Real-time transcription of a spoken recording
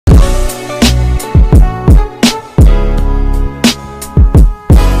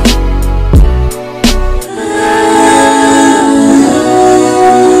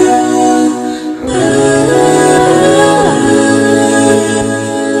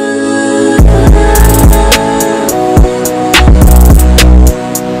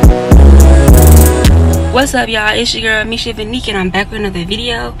What's up, y'all? It's your girl Misha Vanique, and I'm back with another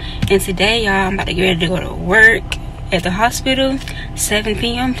video. And today, y'all, I'm about to get ready to go to work at the hospital, 7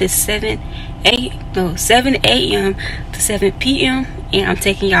 p.m. to 7 a.m. to 7 p.m. and I'm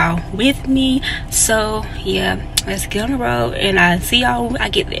taking y'all with me. So yeah, let's get on the road, and I'll see y'all when I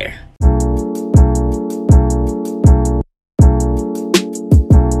get there.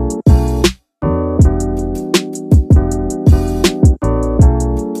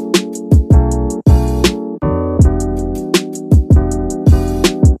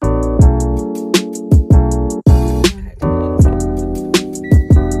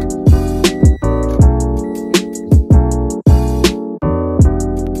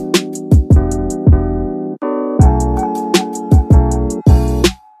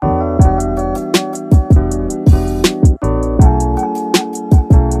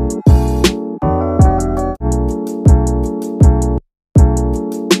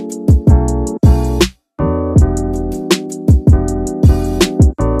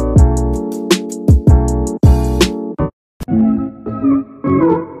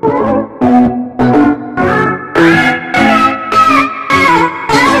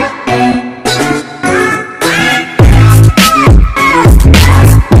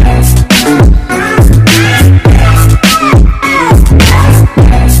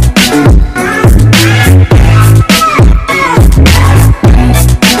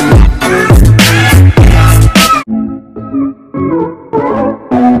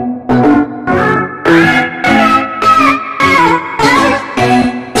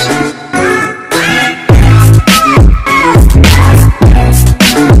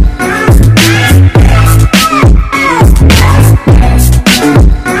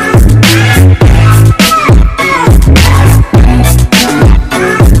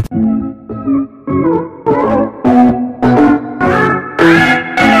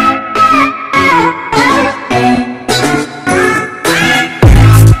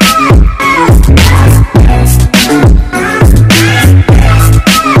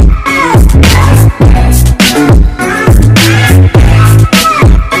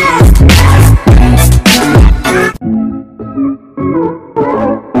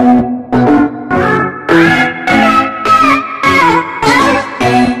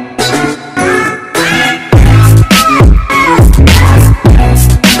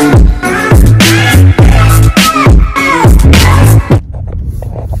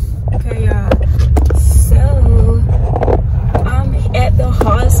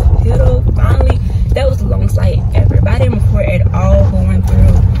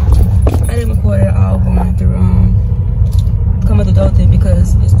 Dothan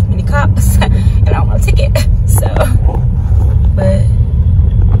because there's too many cops and I don't want a ticket. So, but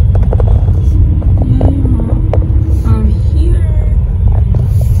I'm here.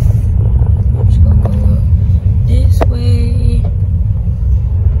 I'm just gonna go up this way.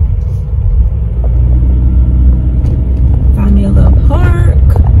 Find me a little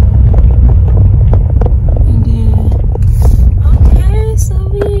park. And then, okay, so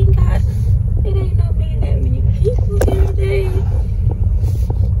we ain't got, it ain't not being that many people here today.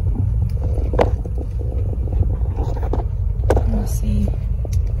 See,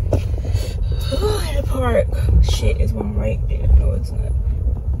 oh, at the park. Shit, there's one right there. No, it's not.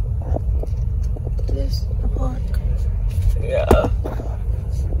 This is the park. Yeah.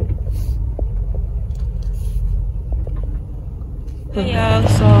 Hey y'all,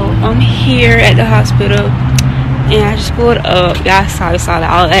 so I'm here at the hospital and I just pulled up. Y'all saw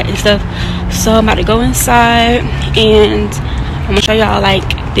all that and stuff. So I'm about to go inside and I'm gonna show y'all like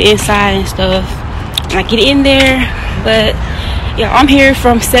the inside and stuff when I get in there. But yeah, I'm here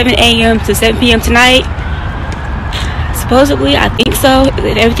from 7 a.m. to 7 p.m. tonight. Supposedly, I think so.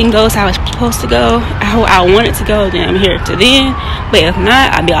 If everything goes how it's supposed to go, how I want it to go, then I'm here to then. But if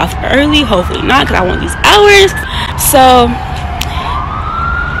not, I'll be off early. Hopefully not, because I want these hours. So,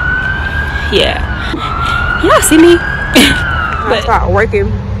 yeah. Y'all see me? When I start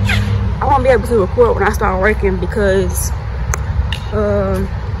working, I won't be able to record when I start working because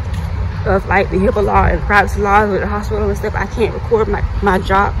of like the HIPAA law and privacy laws with the hospital and stuff. I can't record my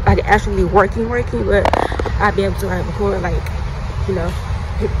job, like actually working, but I'll be able to like record like, you know,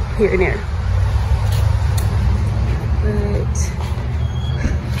 here and there. But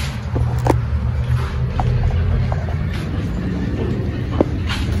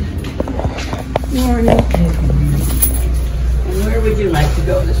morning. And where would you like to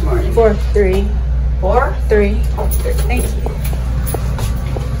go this morning? 4-3. 4-3. Thank you.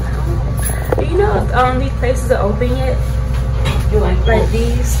 Do you know if these places are open yet? Like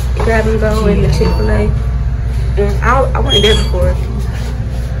these, Grab and Go and the Chick-fil-A. And I went there before.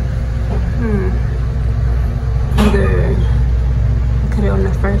 Either put it on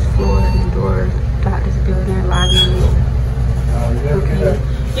the first floor and the door, doctor's building, lobby. Okay.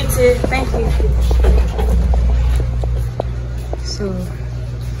 You too. Thank you. So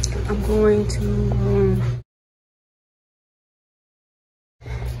I'm going to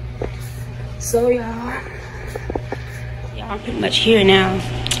so y'all, I'm pretty much here now.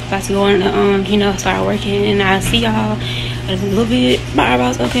 About to go on the you know, start working, and I'll see y'all in a little bit. My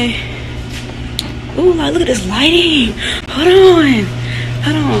eyebrows okay. Ooh, like, look at this lighting. Hold on.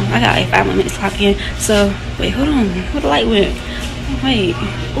 I got like 5 more minutes to clock in. So wait, hold on. Where the light went? Wait.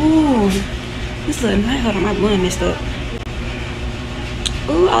 Ooh, this little night. Hold on, my blend messed up.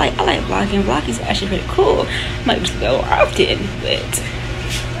 Ooh, I like vlogging. Vlogging is actually pretty cool. I might just go often, but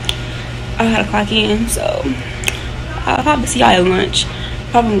I gotta clock in, so I'll probably see y'all at lunch.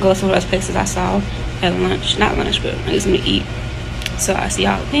 Probably gonna go to some of those places I saw at lunch. Not lunch, but I get something to eat. So I'll see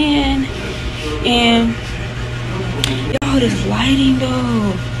y'all then. And yo, this lighting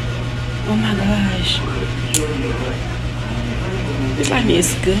though. Oh my gosh. This lighting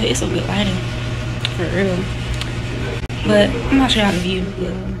is good. It's some good lighting. For real. But I'm not sure how to view.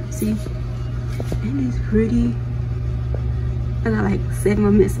 See? It is pretty. I got like 7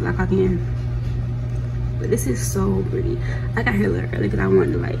 more minutes to clock in. But this is so pretty. I got here a little early because I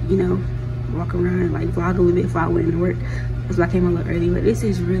wanted to, like, you know, walk around and like vlog a little bit before I went into work. That's why I came a little early. But this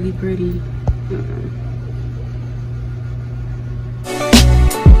is really pretty.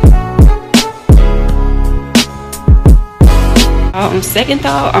 On second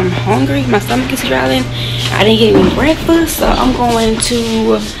thought, I'm hungry. My stomach is growling. I didn't get any breakfast, so I'm going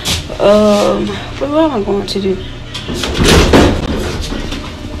to what am I going to do?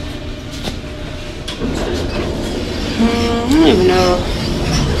 I don't even know.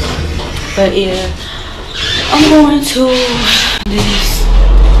 But yeah, I'm going to this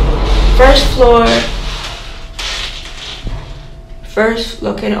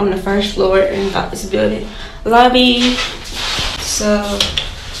located on the first floor in this building lobby. So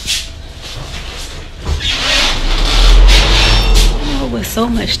with so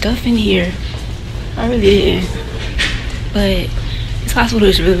much stuff in here, I really didn't. But this hospital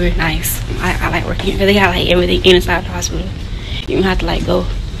is really, really nice. I like working here. They got like everything inside the hospital. You don't have to like go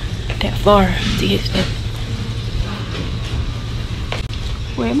that far to get stuff.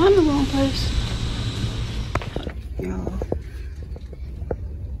 Wait, am I in the wrong place?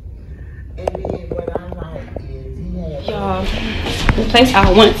 Y'all, the place I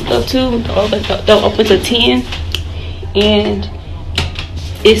want to go to don't open till 10, and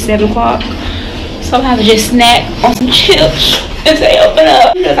it's 7 o'clock. So I'm having to just snack on some chips if they open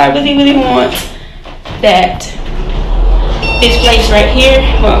up, because I really, really want that. This place right here,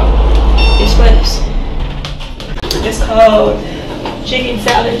 well, this place, it's called Chicken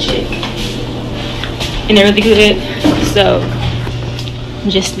Salad Chick, and they're really good. So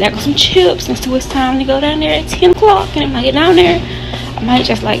just snack on some chips until it's time to go down there at 10 o'clock. And if I get down there, I might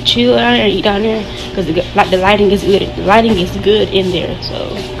just like chill down there and eat down there, because like the lighting is good. The lighting is good in there. So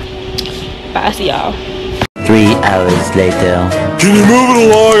bye, see y'all. 3 hours later. Can you move it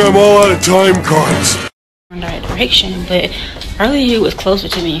along? I'm all out of time cards. In the right direction, but earlier it was closer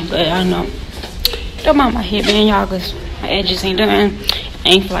to me. But I don't know. Don't mind my hair being y'all, because my edges ain't done. I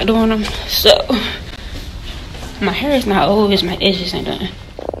ain't feel like doing them. So my hair is not old, it's my edges ain't done.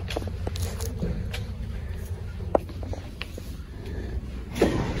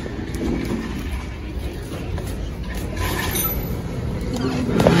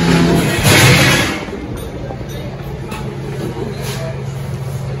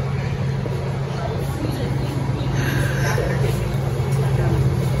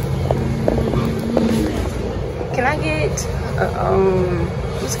 Can I get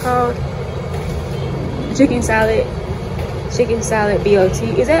what's it called? Chicken salad BOT.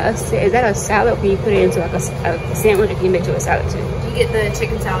 Is that a salad where you put it into like a sandwich, or can you make it to a salad too? You get the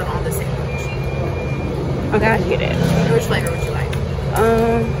chicken salad on the sandwich. Okay, I can get that. Which flavor would you like?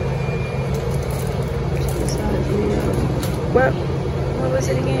 Chicken salad. What was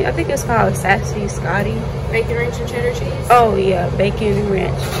it again? I think it's called Sassy Scotty. Bacon, ranch, and cheddar cheese? Oh yeah, bacon,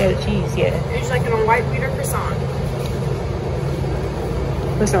 ranch, cheddar cheese, yeah. Would you like it on white wheat or croissant?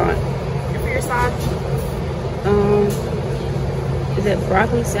 Croissant. And for your side? Is it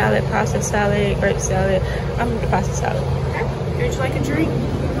broccoli salad, pasta salad, grape salad? I'm the pasta salad. Okay. Would you like a drink?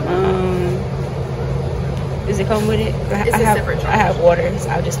 Does it come with it? It's a separate charge. I have water, so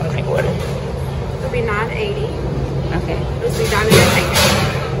I just want to drink water. It'll be $9.80. Okay. It'll be dine in or take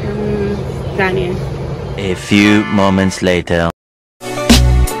it. Dine in. A few moments later.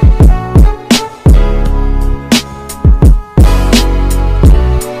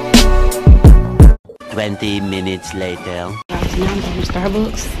 20 minutes later. Guys, now I'm going to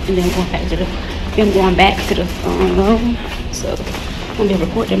Starbucks and then going back to the room. So I won't be able to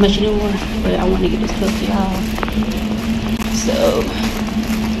record that much anymore, but I want to get this stuff to y'all. So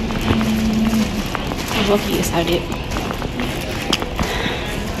I'm lucky excited.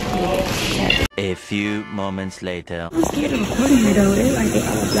 A few moments later. I'm scared of recording here though. They like they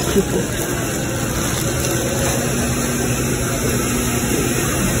all black people.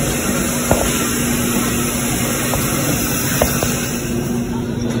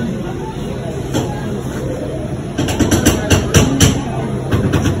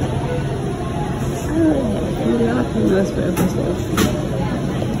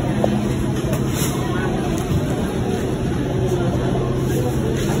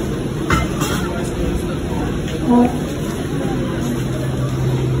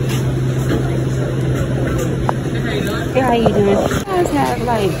 Hey, how you doing? You guys have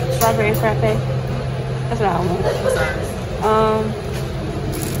like strawberry frappe? That's what I want.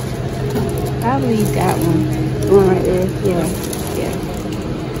 Probably that one. The one right there. Yeah.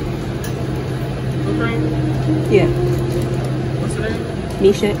 Yeah. What's the name?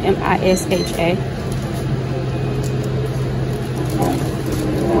 Misha, M-I-S-H-A.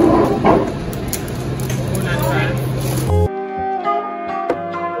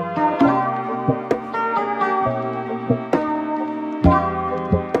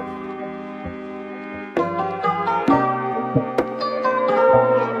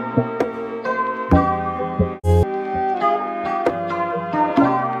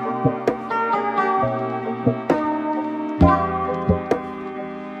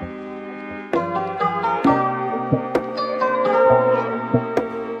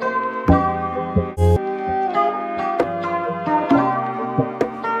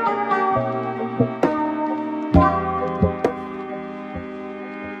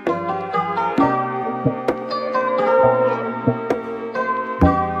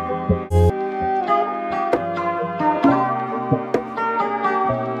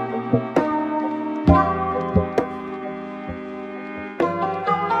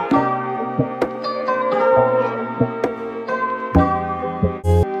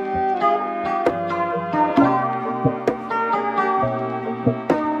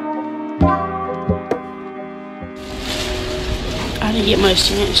 I didn't get much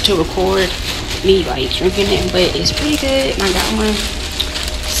chance to record me like drinking it, but it's pretty good. I got one,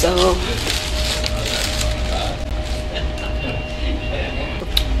 so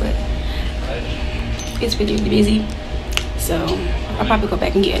but it's been really busy, so I'll probably go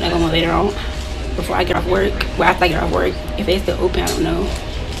back and get another one later on before I get off work. Well, after I get off work, if they still open, I don't know,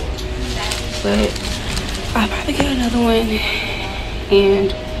 but I'll probably get another one.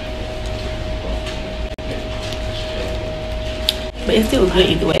 And but it's still good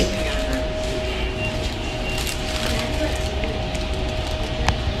either way.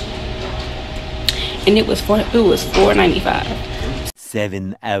 And it was $4.95.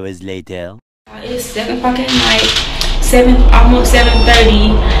 7 hours later. It's 7 o'clock at night, almost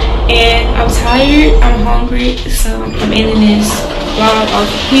 7:30, and I'm tired, I'm hungry, so I'm ending this vlog off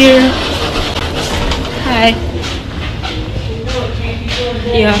here. Hi.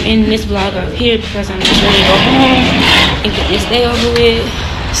 Yeah, I'm ending this vlog off here because I'm just ready to go home and get this day over with.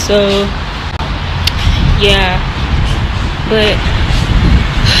 So yeah, but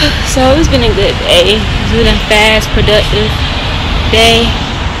so it's been a good day. It's been a fast, productive day.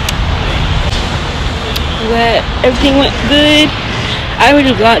 But everything went good. I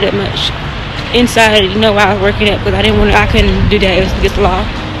really vlogged that much inside, you know, while I was working it, because I couldn't do that. It was against the law,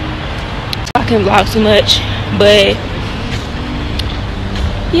 so I couldn't vlog too much. But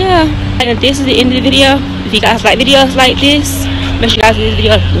yeah, and this is the end of the video. If you guys like videos like this, make sure you guys give this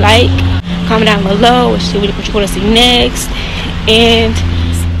video a like, comment down below what you want to see next. And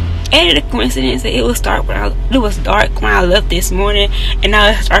ain't it a coincidence that it was dark when I left this morning, and now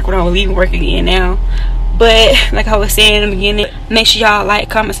it's dark when I was leaving work again now. But like I was saying in the beginning, make sure y'all like,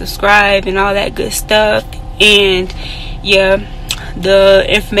 comment, subscribe, and all that good stuff. And yeah, the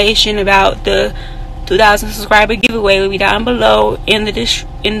information about the 2,000 subscriber giveaway will be down below in the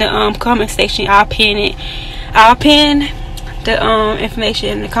comment section. I'll pin it. I'll pin the information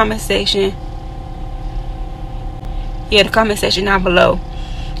in the comment section. Yeah, the comment section down below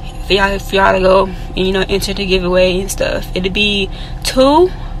for y'all to go and, you know, enter the giveaway and stuff. It'll be 2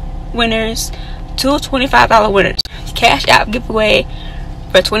 winners, 2 $25 winners. Cash out giveaway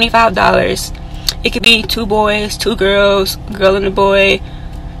for $25. It could be 2 boys, 2 girls, girl and a boy.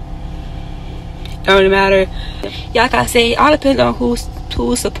 Don't really matter. Y'all gotta say, it all depends on who's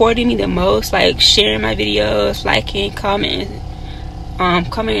supporting me the most, like sharing my videos, liking, commenting,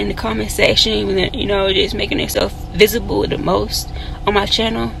 comment in the comment section, you know, just making yourself visible the most on my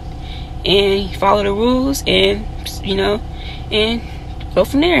channel, and follow the rules, and you know, and go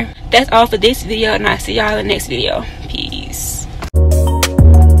from there. That's all for this video, and I'll see y'all in the next video.